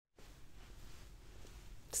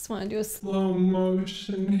Just want to do a slow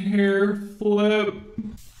motion hair flip.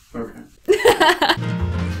 Okay.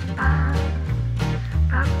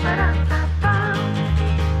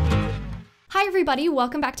 Hi everybody,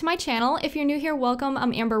 welcome back to my channel. If you're new here, welcome.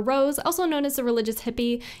 I'm Amber Rose, also known as the Religious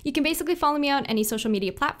Hippie. You can basically follow me on any social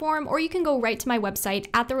media platform, or you can go right to my website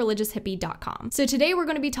at thereligioushippie.com. So today we're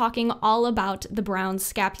going to be talking all about the Brown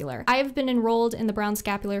Scapular. I have been enrolled in the Brown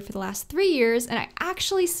Scapular for the last 3 years, and I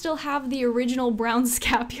actually still have the original Brown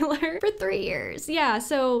Scapular for 3 years. Yeah,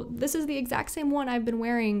 so this is the exact same one I've been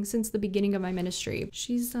wearing since the beginning of my ministry.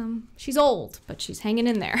 She's old, but she's hanging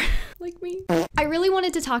in there, like me. I really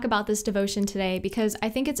wanted to talk about this devotion today because I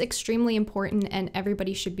think it's extremely important and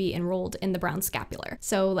everybody should be enrolled in the Brown Scapular.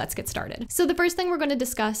 So let's get started. So the first thing we're going to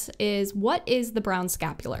discuss is, what is the Brown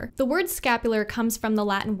Scapular? The word scapular comes from the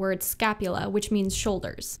Latin word scapula, which means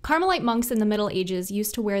shoulders. Carmelite monks in the Middle Ages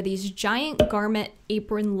used to wear these giant garment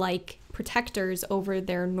apron-like protectors over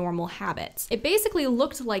their normal habits. It basically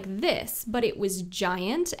looked like this, but it was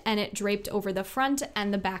giant and it draped over the front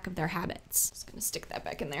and the back of their habits. Just gonna stick that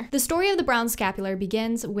back in there. The story of the Brown Scapular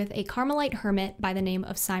begins with a Carmelite hermit by the name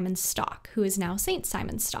of Simon Stock, who is now Saint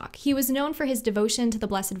Simon Stock. He was known for his devotion to the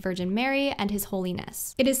Blessed Virgin Mary and his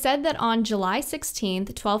holiness. It is said that on July 16th,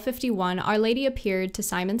 1251, Our Lady appeared to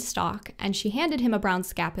Simon Stock and she handed him a brown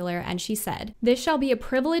scapular and she said, "This shall be a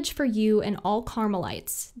privilege for you and all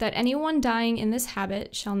Carmelites, that anyone dying in this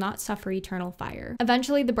habit shall not suffer eternal fire."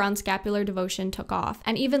 Eventually, the Brown Scapular devotion took off,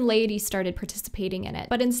 and even laity started participating in it.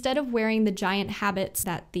 But instead of wearing the giant habits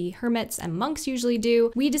that the hermits and monks usually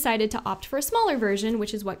do, we decided to opt for a smaller version,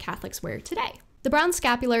 which is what Catholics wear today. The Brown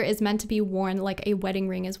Scapular is meant to be worn like a wedding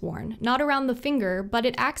ring is worn, not around the finger, but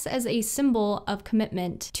it acts as a symbol of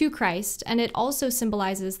commitment to Christ, and it also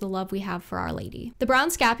symbolizes the love we have for Our Lady. The Brown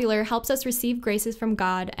Scapular helps us receive graces from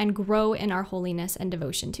God and grow in our holiness and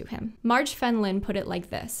devotion to Him. Marge Fenlon put it like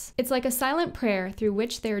this: "It's like a silent prayer through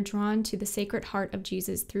which they are drawn to the Sacred Heart of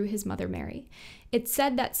Jesus through His Mother Mary. It's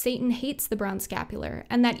said that Satan hates the Brown Scapular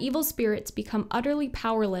and that evil spirits become utterly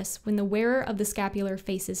powerless when the wearer of the scapular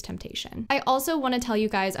faces temptation." I also want to tell you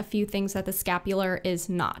guys a few things that the scapular is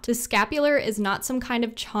not. The scapular is not some kind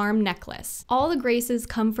of charm necklace. All the graces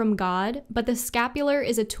come from God, but the scapular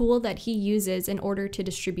is a tool that He uses in order to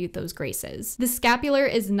distribute those graces. The scapular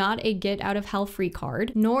is not a get out of hell free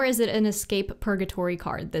card, nor is it an escape purgatory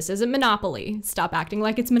card. This isn't Monopoly. Stop acting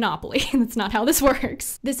like it's Monopoly. That's not how this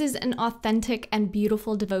works. This is an authentic and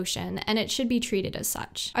beautiful devotion, and it should be treated as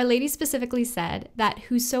such. Our Lady specifically said that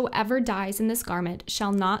whosoever dies in this garment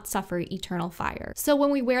shall not suffer eternal fire. So when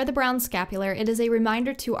we wear the Brown Scapular, it is a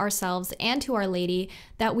reminder to ourselves and to Our Lady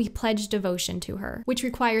that we pledge devotion to her, which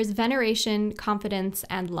requires veneration, confidence,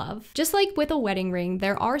 and love. Just like with a wedding ring,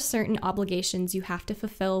 there are certain obligations you have to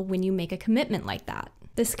fulfill when you make a commitment like that.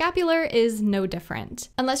 The scapular is no different.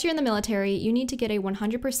 Unless you're in the military, you need to get a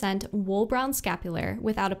 100% wool brown scapular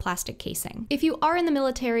without a plastic casing. If you are in the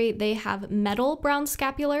military, they have metal brown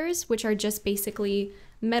scapulars, which are just basically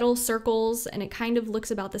metal circles, and it kind of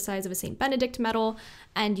looks about the size of a St. Benedict medal,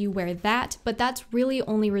 and you wear that, but that's really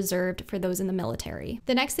only reserved for those in the military.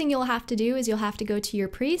 The next thing you'll have to do is you'll have to go to your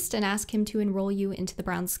priest and ask him to enroll you into the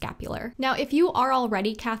Brown Scapular. Now, if you are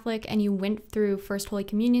already Catholic and you went through First Holy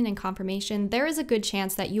Communion and Confirmation, there is a good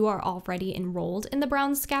chance that you are already enrolled in the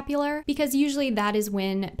Brown Scapular, because usually that is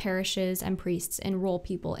when parishes and priests enroll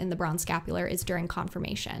people in the Brown Scapular, is during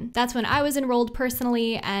Confirmation. That's when I was enrolled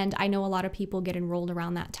personally, and I know a lot of people get enrolled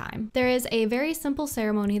around that time. There is a very simple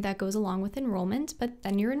ceremony that goes along with enrollment, but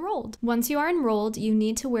then you're enrolled. Once you are enrolled, you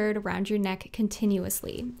need to wear it around your neck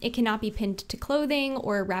continuously. It cannot be pinned to clothing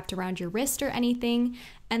or wrapped around your wrist or anything.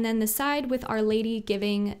 And then the side with Our Lady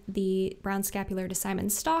giving the Brown Scapular to Simon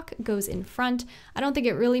Stock goes in front. I don't think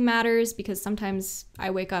it really matters because sometimes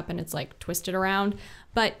I wake up and it's like twisted around,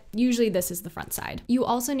 but usually this is the front side. You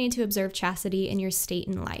also need to observe chastity in your state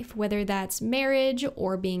in life, whether that's marriage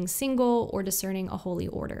or being single or discerning a holy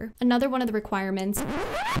order. Another one of the requirements—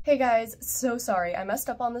 Hey guys, so sorry, I messed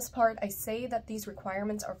up on this part. I say that these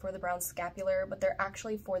requirements are for the Brown Scapular, but they're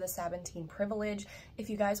actually for the Sabbatine privilege. If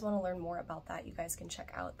you guys want to learn more about that, you guys can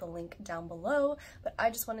check out the link down below, but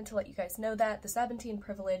I just wanted to let you guys know that the Sabbatine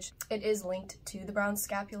privilege, it is linked to the Brown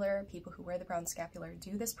Scapular. People who wear the Brown Scapular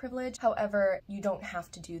do this privilege. However, you don't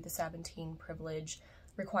have to do the Sabbatine privilege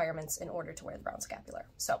requirements in order to wear the Brown Scapular.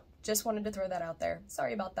 So just wanted to throw that out there.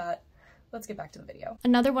 Sorry about that. Let's get back to the video.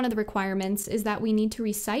 Another one of the requirements is that we need to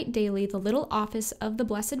recite daily the little office of the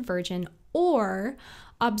Blessed Virgin, or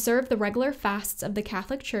observe the regular fasts of the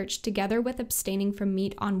Catholic Church together with abstaining from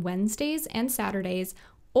meat on Wednesdays and Saturdays,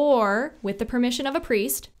 or, with the permission of a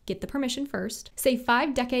priest, get the permission first, say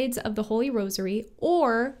 5 decades of the Holy Rosary,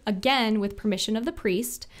 or, again with permission of the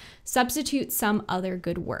priest, substitute some other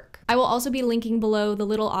good work. I will also be linking below the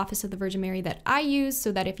little Office of the Virgin Mary that I use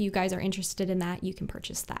so that if you guys are interested in that, you can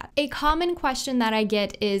purchase that. A common question that I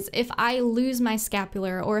get is if I lose my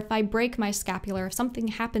scapular or if I break my scapular, if something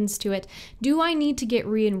happens to it, do I need to get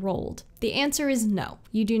re-enrolled? The answer is no,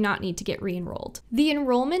 you do not need to get re-enrolled. The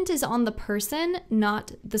enrollment is on the person,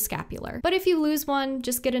 not the scapular. But if you lose one,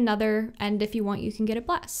 just get another, and if you want, you can get it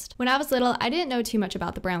blessed. When I was little, I didn't know too much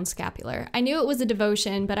about the Brown Scapular. I knew it was a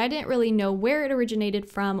devotion, but I didn't really know where it originated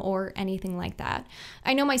from or anything like that.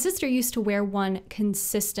 I know my sister used to wear one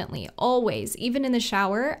consistently, always, even in the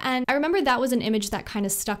shower, and I remember that was an image that kind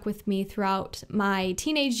of stuck with me throughout my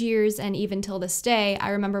teenage years and even till this day.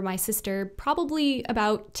 I remember my sister probably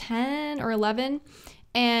about 10 or 11,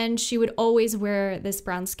 and she would always wear this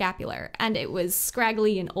brown scapular, and it was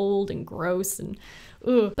scraggly and old and gross and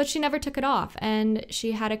ugh. But she never took it off, and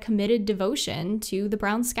she had a committed devotion to the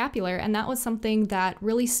brown scapular, and that was something that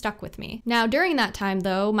really stuck with me. Now, during that time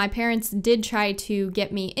though, my parents did try to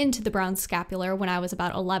get me into the brown scapular when I was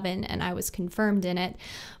about 11 and I was confirmed in it,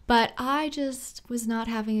 but I just was not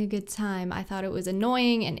having a good time. I thought it was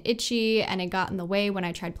annoying and itchy, and it got in the way when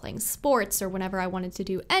I tried playing sports or whenever I wanted to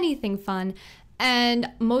do anything fun. And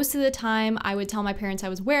most of the time I would tell my parents I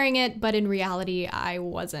was wearing it, but in reality I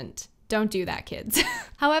wasn't. Don't do that, kids.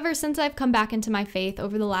 However, since I've come back into my faith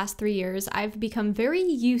over the last 3 years, I've become very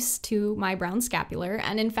used to my brown scapular,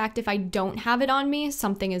 and in fact, if I don't have it on me,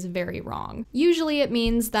 something is very wrong. Usually it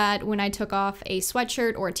means that when I took off a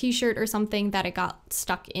sweatshirt or a t-shirt or something, that it got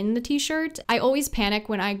stuck in the t-shirt. I always panic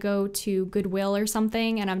when I go to Goodwill or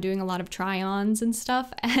something and I'm doing a lot of try-ons and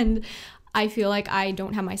stuff, and I feel like I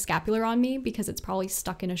don't have my scapular on me because it's probably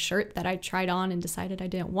stuck in a shirt that I tried on and decided I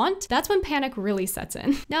didn't want. That's when panic really sets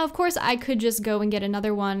in. Now, of course, I could just go and get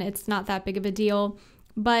another one. It's not that big of a deal.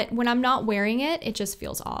 But when I'm not wearing it, it just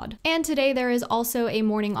feels odd. And today there is also a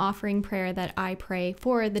morning offering prayer that I pray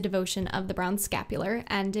for the devotion of the brown scapular,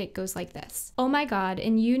 and it goes like this. Oh my God,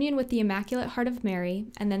 in union with the Immaculate Heart of Mary,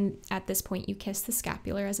 and then at this point you kiss the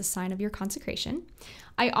scapular as a sign of your consecration,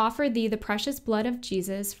 I offer thee the precious blood of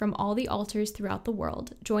Jesus from all the altars throughout the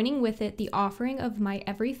world, joining with it the offering of my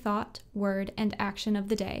every thought, word, and action of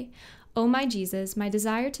the day. O my Jesus, my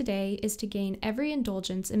desire today is to gain every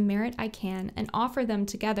indulgence and merit I can and offer them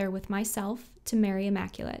together with myself to Mary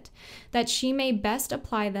Immaculate, that she may best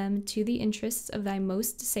apply them to the interests of thy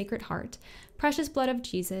most sacred heart. Precious blood of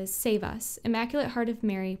Jesus, save us. Immaculate Heart of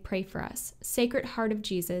Mary, pray for us. Sacred Heart of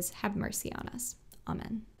Jesus, have mercy on us.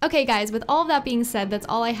 Amen. Okay guys, with all of that being said, that's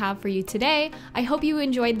all I have for you today. I hope you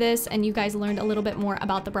enjoyed this and you guys learned a little bit more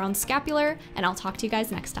about the brown scapular, and I'll talk to you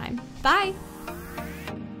guys next time. Bye!